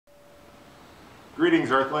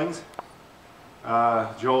Greetings, Earthlings.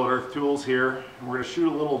 Joel at Earth Tools here, and we're going to shoot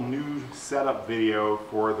a little new setup video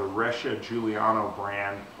for the Rescia Guiliano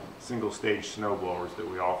brand single-stage snowblowers that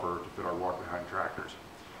we offer to fit our walk-behind tractors.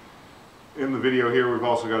 In the video here, we've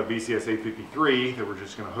also got a BCS 853 that we're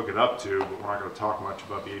just going to hook it up to, but we're not going to talk much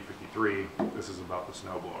about the 853. This is about the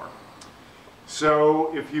snowblower.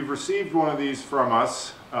 So, if you've received one of these from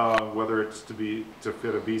us, whether it's to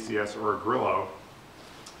fit a BCS or a Grillo,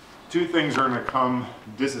 two things are going to come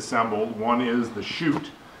disassembled. One is the chute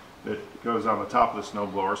that goes on the top of the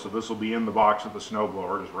snowblower. So this will be in the box of the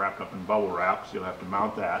snowblower, just wrapped up in bubble wrap, so you'll have to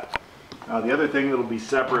mount that. The other thing that will be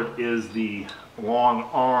separate is the long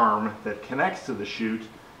arm that connects to the chute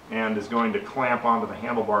and is going to clamp onto the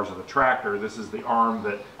handlebars of the tractor. This is the arm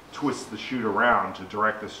that twists the chute around to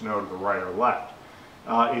direct the snow to the right or left.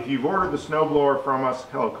 If you've ordered the snowblower from us,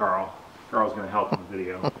 hello Carl. Carl's going to help in the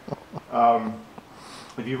video.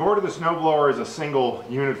 If you've ordered the snowblower as a single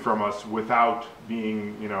unit from us without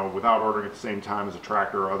without ordering at the same time as a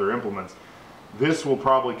tractor or other implements, this will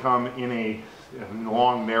probably come in a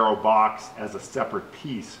long, narrow box as a separate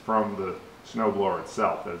piece from the snowblower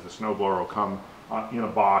itself. As the snowblower will come in a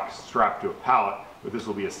box strapped to a pallet, but this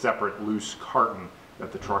will be a separate loose carton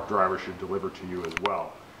that the truck driver should deliver to you as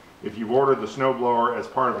well. If you've ordered the snowblower as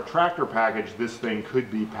part of a tractor package, this thing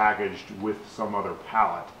could be packaged with some other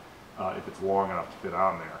pallet. If it's long enough to fit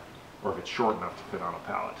on there, or if it's short enough to fit on a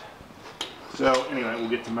pallet. So anyway, we'll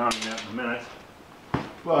get to mounting that in a minute.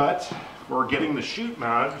 But for getting the chute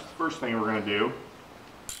mounted, the first thing we're going to do,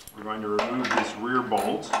 we're going to remove this rear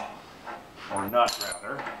bolt, or nut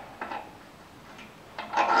rather.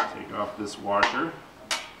 Take off this washer.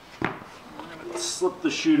 We're going to slip the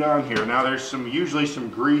chute on here. Now there's usually some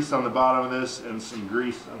grease on the bottom of this and some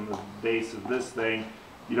grease on the base of this thing.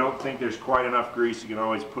 You don't think there's quite enough grease, you can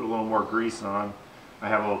always put a little more grease on. I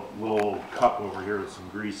have a little cup over here with some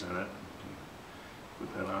grease in it.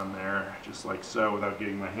 Put that on there just like so without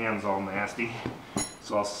getting my hands all nasty.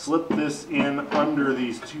 So I'll slip this in under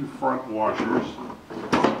these two front washers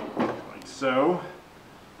like so.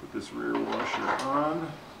 Put this rear washer on.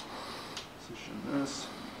 Position this.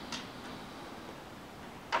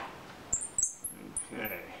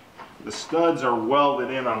 Okay. The studs are welded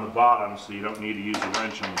in on the bottom, so you don't need to use a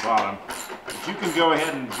wrench on the bottom. But you can go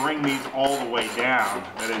ahead and bring these all the way down.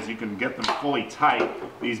 That is, you can get them fully tight.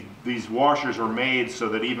 These washers are made so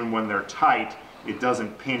that even when they're tight, it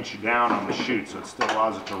doesn't pinch down on the chute, so it still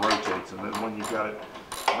allows it to rotate. So then when you've got it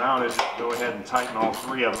mounted, go ahead and tighten all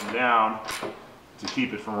three of them down to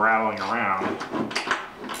keep it from rattling around.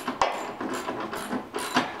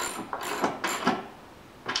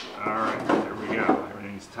 Alright, there we go.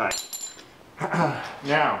 Everything's tight.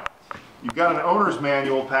 Now, you've got an owner's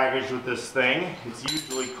manual packaged with this thing. It's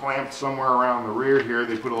usually clamped somewhere around the rear here.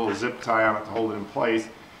 They put a little zip tie on it to hold it in place.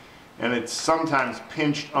 And it's sometimes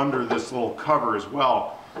pinched under this little cover as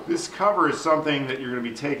well. This cover is something that you're going to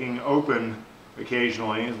be taking open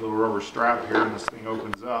occasionally. There's a little rubber strap here and this thing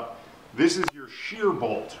opens up. This is your shear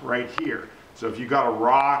bolt right here. So if you've got a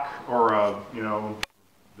rock or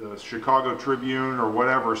the Chicago Tribune or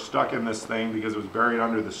whatever stuck in this thing because it was buried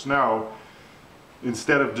under the snow,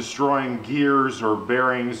 instead of destroying gears or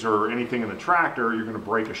bearings or anything in the tractor, you're going to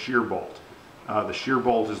break a shear bolt. The shear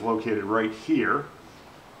bolt is located right here.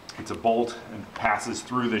 It's a bolt and passes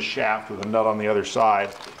through this shaft with a nut on the other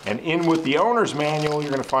side. And in with the owner's manual,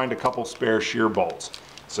 you're going to find a couple spare shear bolts.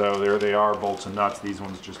 So there they are, bolts and nuts. These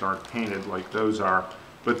ones just aren't painted like those are.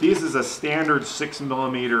 But this is a standard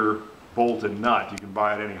 6mm bolt and nut you can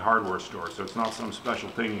buy at any hardware store, so it's not some special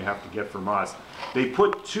thing you have to get from us. They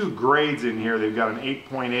put two grades in here. They've got an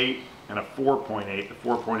 8.8 and a 4.8, the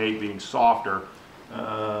 4.8 being softer.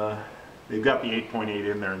 They've got the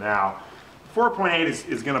 8.8 in there now. 4.8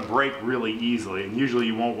 is going to break really easily, and usually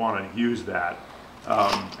you won't want to use that.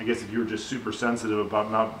 I guess if you were just super sensitive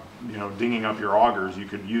about not dinging up your augers, you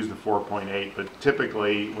could use the 4.8, but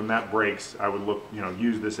typically when that breaks, I would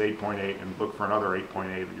use this 8.8 and look for another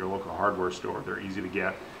 8.8 at your local hardware store. They're easy to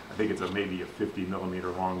get. I think it's maybe a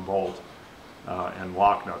 50mm long bolt and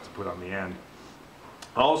lock nut to put on the end.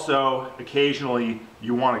 Also, occasionally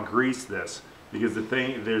you want to grease this because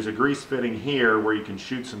there's a grease fitting here where you can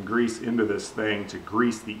shoot some grease into this thing to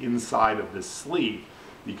grease the inside of this sleeve,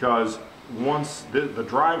 because once the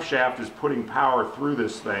drive shaft is putting power through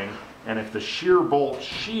this thing, and if the shear bolt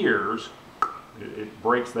shears, it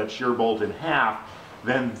breaks that shear bolt in half,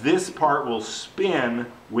 then this part will spin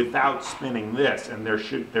without spinning this, and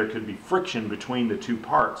there could be friction between the two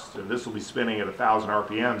parts. So this will be spinning at 1,000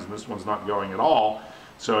 RPMs, and this one's not going at all.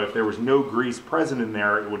 So if there was no grease present in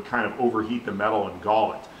there, it would kind of overheat the metal and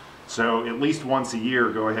gall it. So at least once a year,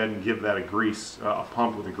 go ahead and give that a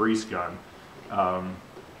pump with a grease gun.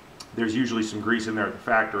 There's usually some grease in there at the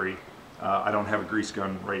factory. I don't have a grease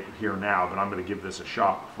gun right here now, but I'm going to give this a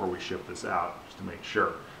shot before we ship this out, just to make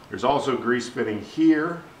sure. There's also grease fitting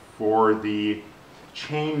here for the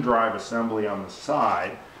chain drive assembly on the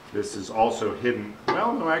side. This is also hidden.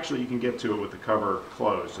 Well, no, actually you can get to it with the cover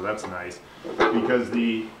closed, so that's nice. Because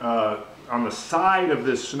on the side of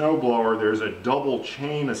this snowblower, there's a double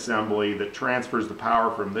chain assembly that transfers the power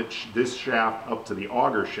from this shaft up to the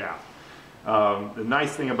auger shaft. The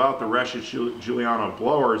nice thing about the Rescia Guiliano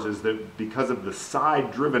blowers is that because of the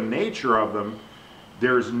side-driven nature of them,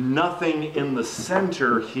 there's nothing in the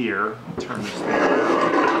center here. Turn this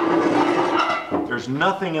down. There's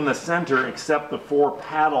nothing in the center except the 4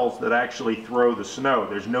 paddles that actually throw the snow.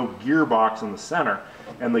 There's no gearbox in the center.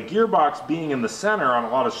 And the gearbox being in the center on a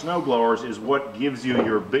lot of snowblowers is what gives you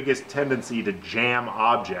your biggest tendency to jam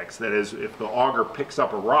objects. That is, if the auger picks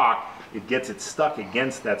up a rock, it gets it stuck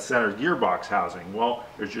against that center gearbox housing. Well,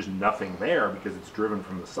 there's just nothing there because it's driven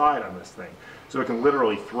from the side on this thing. So it can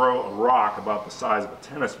literally throw a rock about the size of a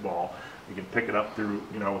tennis ball. You can pick it up through,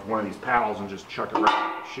 with one of these paddles and just chuck it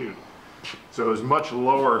right in the chute. So there's much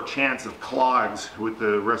lower chance of clogs with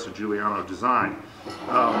the Rescia Guiliano design.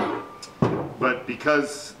 But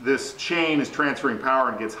because this chain is transferring power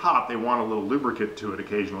and gets hot, they want a little lubricant to it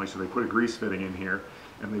occasionally, so they put a grease fitting in here,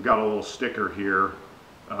 and they've got a little sticker here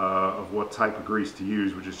of what type of grease to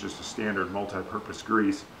use, which is just a standard multi-purpose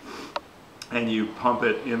grease. And you pump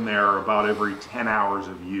it in there about every 10 hours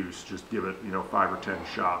of use. Just give it, 5 or 10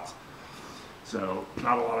 shots. So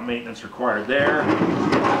not a lot of maintenance required there.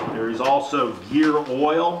 There is also gear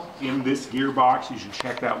oil in this gearbox. You should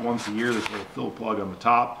check that once a year. There's a little fill plug on the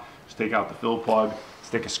top. Just take out the fill plug,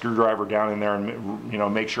 stick a screwdriver down in there,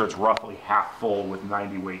 and make sure it's roughly half full with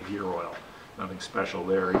 90 weight gear oil. Nothing special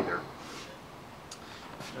there either.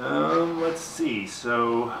 Let's see.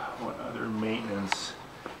 So what other maintenance?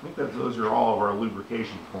 I think that those are all of our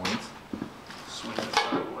lubrication points. Swing this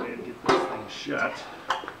out of the way and get this thing shut.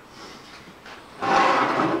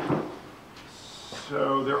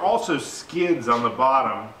 So there are also skids on the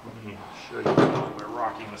bottom. Let me show you by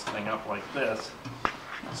rocking this thing up like this.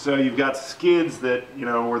 So you've got skids that,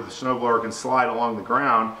 where the snowblower can slide along the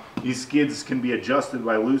ground. These skids can be adjusted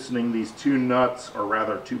by loosening these 2 nuts, or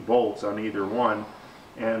rather 2 bolts on either one,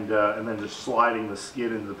 and then just sliding the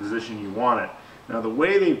skid into the position you want it. Now the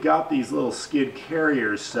way they've got these little skid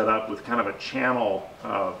carriers set up with kind of a channel,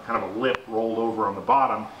 kind of a lip rolled over on the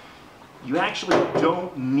bottom, you actually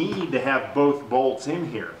don't need to have both bolts in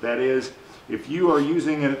here. That is, if you are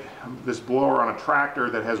using this blower on a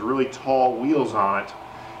tractor that has really tall wheels on it,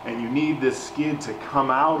 and you need this skid to come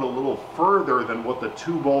out a little further than what the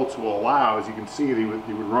 2 bolts will allow, as you can see, you would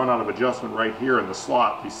run out of adjustment right here in the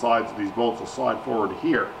slot. These bolts will slide forward to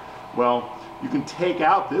here. Well, you can take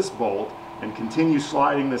out this bolt and continue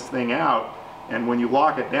sliding this thing out, and when you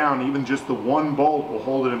lock it down, even just the 1 bolt will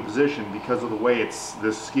hold it in position because of the way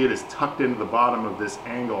this skid is tucked into the bottom of this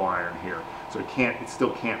angle iron here. So it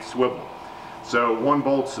still can't swivel. So 1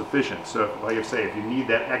 bolt's sufficient. So like I say, if you need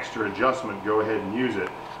that extra adjustment, go ahead and use it.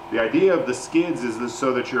 The idea of the skids is this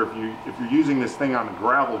so that if you're using this thing on a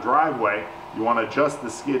gravel driveway, you want to adjust the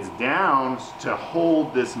skids down to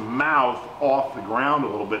hold this mouth off the ground a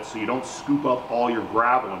little bit so you don't scoop up all your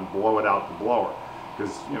gravel and blow it out the blower.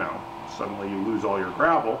 Because, suddenly you lose all your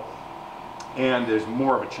gravel, and there's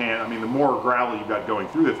more of a chance. The more gravel you've got going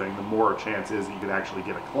through the thing, the more a chance is that you could actually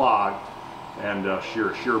get a clog and shear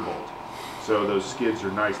a shear bolt. So those skids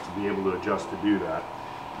are nice to be able to adjust to do that.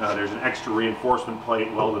 There's an extra reinforcement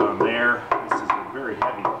plate welded on there. This is a very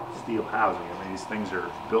heavy steel housing. These things are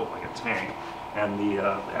built like a tank, and the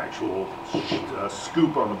actual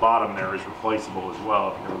scoop on the bottom there is replaceable as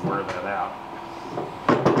well if you're going to wear that out.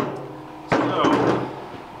 So,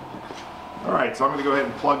 all right, so I'm going to go ahead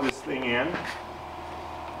and plug this thing in.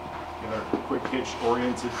 Get our quick hitch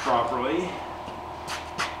oriented properly.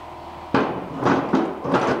 A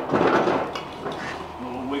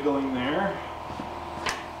little wiggling there.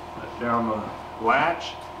 Let down the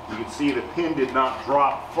latch. You can see the pin did not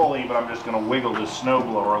drop fully, but I'm just going to wiggle this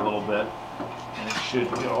snowblower a little bit, and it should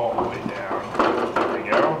go all the way down. There we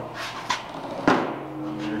go.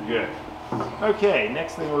 You're good. Okay,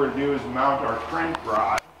 next thing we're going to do is mount our crank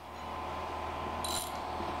rod.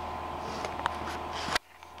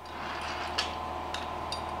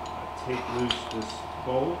 Take loose this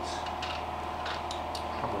bolt.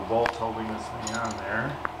 A couple bolts holding this thing on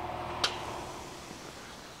there.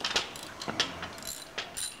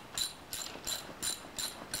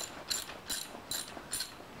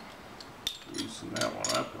 Loosen that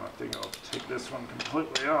one up, and I think I'll take this one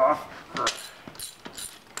completely off.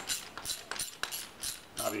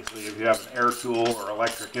 Obviously, if you have an air tool or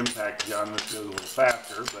electric impact gun, this goes a little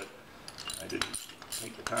faster, but I didn't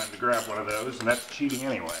take the time to grab one of those, and that's cheating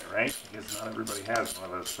anyway, right? Because not everybody has one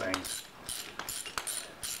of those things.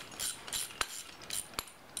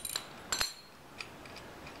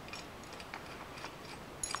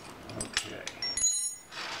 Okay.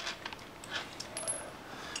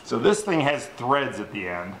 So this thing has threads at the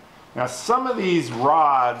end. Now some of these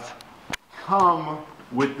rods come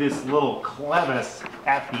with this little clevis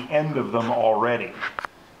at the end of them already.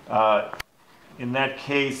 In that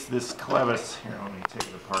case, this clevis, here, let me take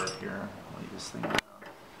it apart here, lay this thing down.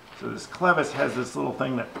 So this clevis has this little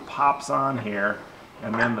thing that pops on here,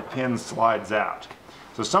 and then the pin slides out.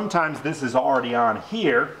 So sometimes this is already on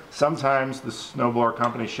here, sometimes the snowblower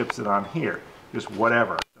company ships it on here. Just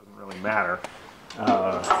whatever, it doesn't really matter.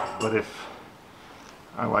 But if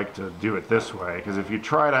I like to do it this way, because if you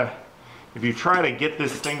try to get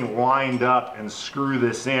this thing lined up and screw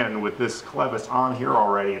this in with this clevis on here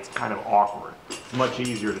already, it's kind of awkward. It's much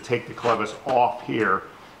easier to take the clevis off here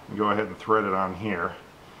and go ahead and thread it on here.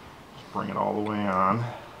 Just bring it all the way on.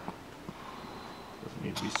 Doesn't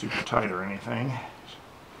need to be super tight or anything. Just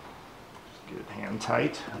get it hand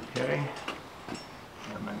tight, okay?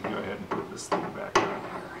 And then go ahead and put this thing back on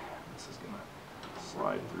here. This is going to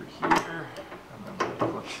slide through here, and then it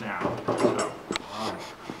flips down.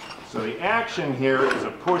 So the action here is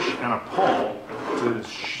a push and a pull to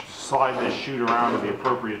slide this chute around to the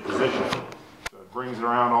appropriate position. So it brings it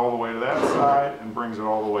around all the way to that side and brings it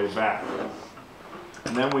all the way back.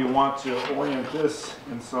 And then we want to orient this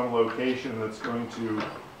in some location that's going to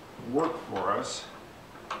work for us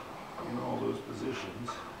in all those positions.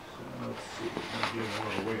 So let's see, I'm going to get one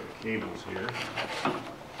of the way of the cables here.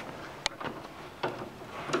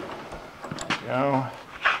 There we go.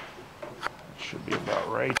 That should be about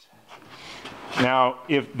right. Now,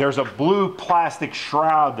 if there's a blue plastic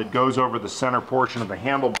shroud that goes over the center portion of the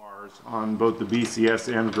handlebars on both the BCS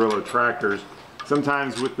and Grillo tractors,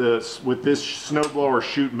 sometimes with this snowblower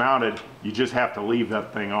chute mounted, you just have to leave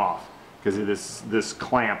that thing off because this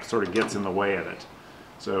clamp sort of gets in the way of it.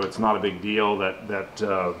 So it's not a big deal. That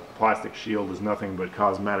plastic shield is nothing but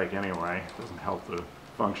cosmetic anyway. It doesn't help the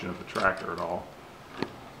function of the tractor at all.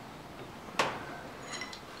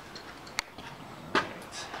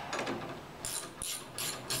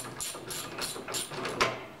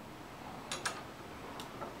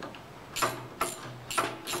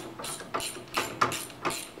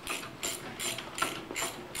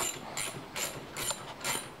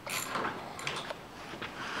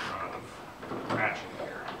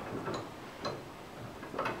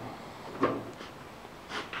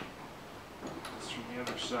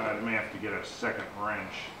 I may have to get a second wrench.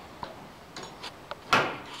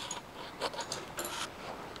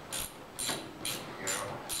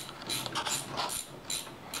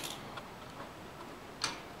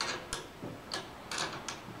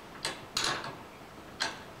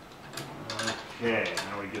 Okay,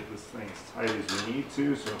 now we get this thing as tight as we need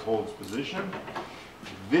to so it holds position.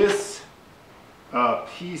 This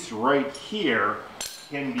piece right here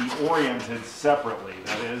can be oriented separately.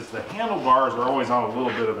 That is, the handlebars are always on a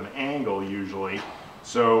little bit of an angle usually.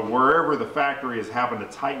 So wherever the factory has happened to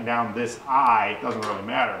tighten down this eye, it doesn't really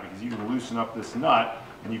matter because you can loosen up this nut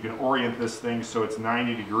and you can orient this thing so it's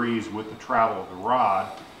 90 degrees with the travel of the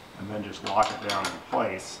rod and then just lock it down in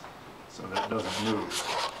place so that it doesn't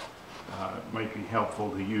move. It might be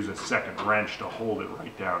helpful to use a second wrench to hold it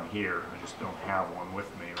right down here. I just don't have one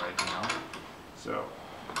with me right now. So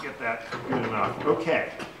get that good enough. Okay,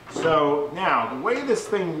 so now the way this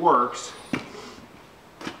thing works,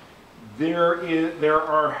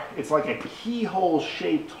 it's like a keyhole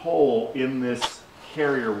shaped hole in this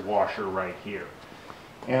carrier washer right here.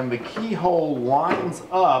 And the keyhole lines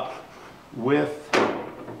up with,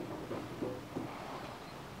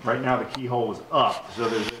 right now the keyhole is up, so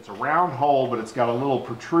it's a round hole but it's got a little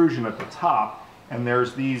protrusion at the top. And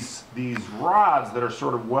there's these rods that are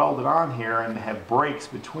sort of welded on here and have breaks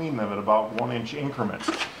between them at about 1-inch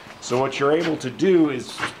increments. So what you're able to do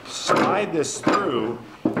is slide this through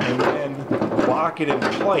and then lock it in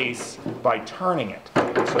place by turning it.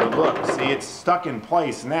 So look, see, it's stuck in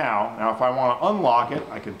place now. Now if I want to unlock it,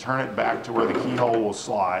 I can turn it back to where the keyhole will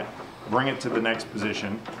slide, bring it to the next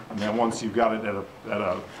position, and then once you've got it at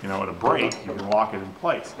a break, you can lock it in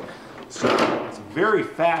place. So it's a very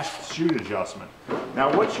fast chute adjustment.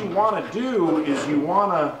 Now what you want to do is you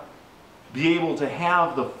want to be able to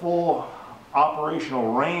have the full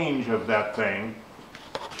operational range of that thing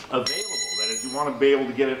available. That is, you want to be able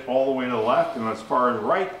to get it all the way to the left and as far as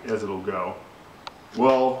right as it'll go.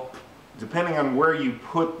 Well, depending on where you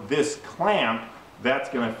put this clamp, that's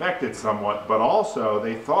going to affect it somewhat, but also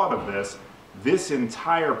they thought of this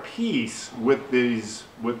entire piece with these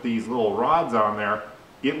little rods on there,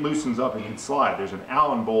 it loosens up and can slide. There's an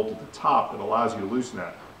Allen bolt at the top that allows you to loosen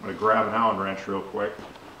that. I'm going to grab an Allen wrench real quick.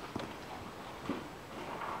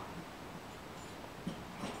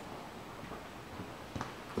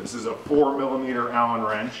 This is a 4mm Allen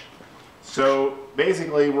wrench. So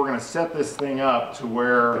basically we're going to set this thing up to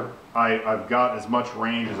where I've got as much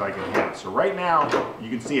range as I can hit. So right now you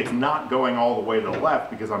can see it's not going all the way to the left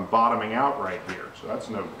because I'm bottoming out right here. So that's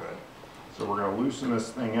no good. So we're going to loosen this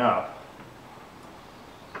thing up.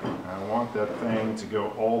 And I want that thing to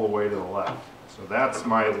go all the way to the left. So that's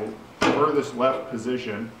my furthest left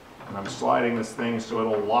position. And I'm sliding this thing so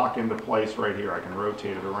it'll lock into place right here. I can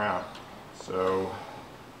rotate it around. So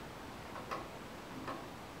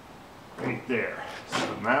right there.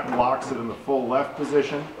 So that locks it in the full left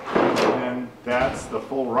position, and that's the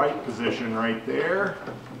full right position right there.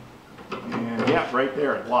 And yeah, right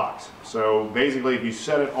there it locks. So basically if you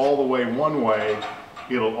set it all the way one way,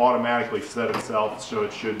 it'll automatically set itself so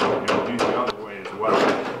it should do the other way as well.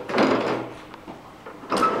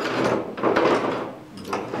 A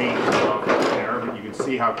little paint off there, but you can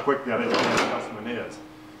see how quick that adjustment is.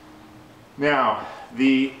 Now,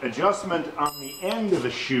 the adjustment on the end of the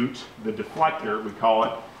chute, the deflector we call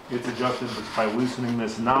it, it's adjusted by loosening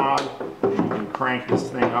this knob. You can crank this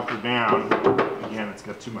thing up or down. Again, it's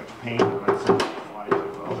got too much paint on it, so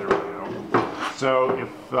well, there we go. So if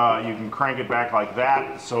you can crank it back like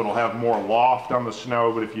that, so it'll have more loft on the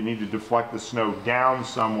snow, but if you need to deflect the snow down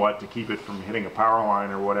somewhat to keep it from hitting a power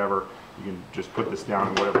line or whatever, you can just put this down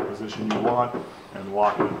in whatever position you want and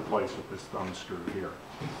lock it into place with this thumb screw here.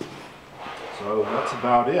 So that's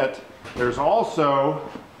about it. There's also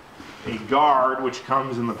a guard which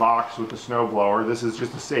comes in the box with the snowblower. This is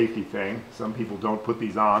just a safety thing. Some people don't put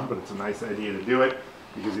these on, but it's a nice idea to do it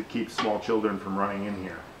because it keeps small children from running in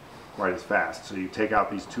here quite as fast. So you take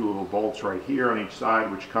out these two little bolts right here on each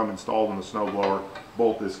side which come installed in the snowblower,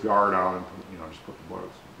 bolt this guard on and just put the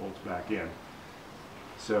bolts back in.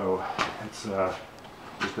 So it's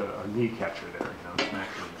just a knee catcher there, smack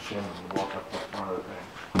your shin when you walk up to the front of the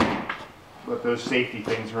thing. But those safety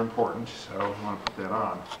things are important, so you want to put that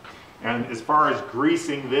on. And as far as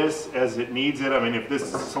greasing this as it needs it, I mean, if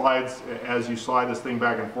this slides, as you slide this thing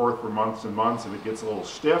back and forth for months and months, if it gets a little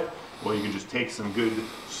stiff, well, you can just take some good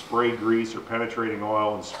spray grease or penetrating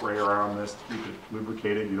oil and spray around this to keep it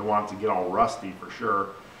lubricated. You don't want it to get all rusty for sure.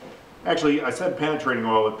 Actually, I said penetrating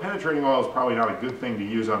oil, but penetrating oil is probably not a good thing to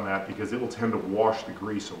use on that because it will tend to wash the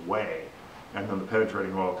grease away. And then the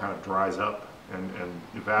penetrating oil kind of dries up and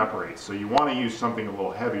evaporates. So you want to use something a little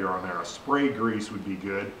heavier on there. A spray grease would be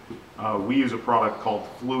good. We use a product called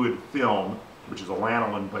Fluid Film, which is a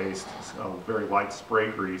lanolin based, very light spray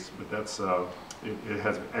grease, but that's it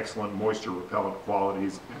has excellent moisture repellent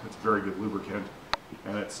qualities. It's a very good lubricant,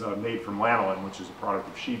 and it's made from lanolin, which is a product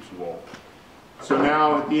of sheep's wool. So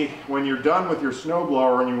now when you're done with your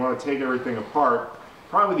snowblower and you want to take everything apart,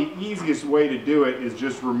 probably the easiest way to do it is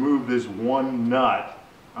just remove this one nut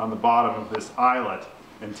on the bottom of this eyelet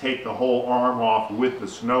and take the whole arm off with the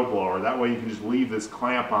snowblower. That way you can just leave this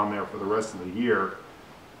clamp on there for the rest of the year.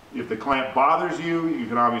 If the clamp bothers you, you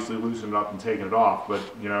can obviously loosen it up and take it off, but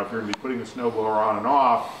if you're going to be putting the snowblower on and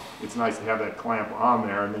off, it's nice to have that clamp on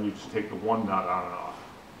there, and then you just take the one nut on and off.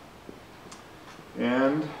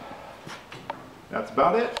 And that's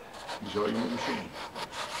about it. Enjoy your machine.